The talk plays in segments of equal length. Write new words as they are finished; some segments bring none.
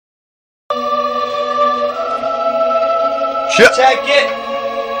Check it.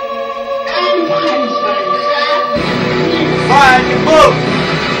 Fine, you move.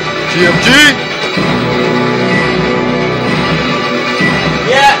 G.M.G.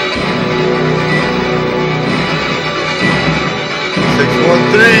 Yeah.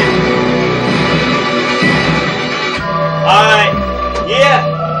 613. Alright. Yeah.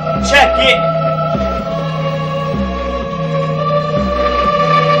 Check it.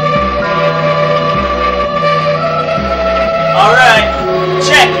 Alright.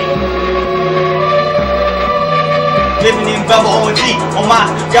 Check it. Living in Velvet OMG, oh my,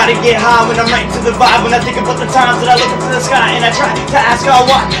 gotta get high when I'm right to the vibe. When I think about the times that I look up to the sky and I try to ask God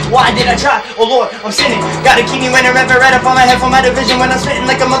why did I try? Oh Lord, I'm sinning. Gotta keep me winning, rep it right up on my head for my division. When I'm spitting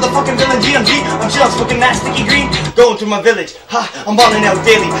like a motherfucking villain, G.M.G. I'm just smoking that sticky green, going through my village. Ha, I'm balling out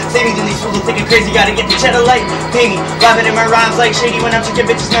daily, saving in these fools are thinking crazy. Gotta get the cheddar light, pay me, vibing in my rhymes like shady. When I'm tricking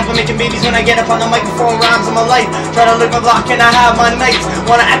bitches, never making babies. When I get up on the microphone, rhymes in my life. Try to live my block and I have my nights.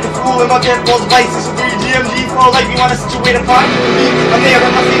 Wanna act a fool with my pit bulls, vices. So G.M.G. for like me, wanna situate apart. I'm there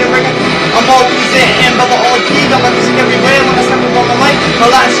with my feet and ringing. I'm always there and Bubba all G. Got my music everywhere when I step up on my mic. My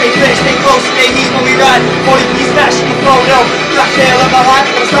line straight clear, stay close, stay heat when we ride. 40 piece fashion flow, yo. Black tail of my heart,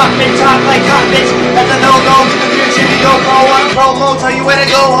 gonna stop and talk like hot bitch. That's a no-go, to the future we go pro on promo. Tell you where to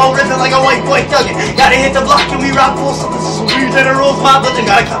go, whole rhythm like a white boy thuggin'. Gotta hit the block and we rock full. So this is weird generals, my blood.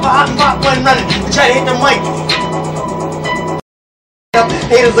 Gotta come hot and pop when running. Try to hit the mic.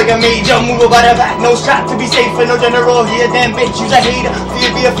 Haters like a major, move about the back, no strap to be safe for no general here. Damn bitch, you's a hater.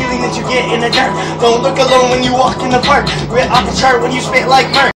 Fear be a feeling that you get in the dirt. Don't look alone when you walk in the park. We're off the chart when you spit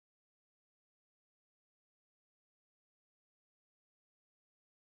like murk.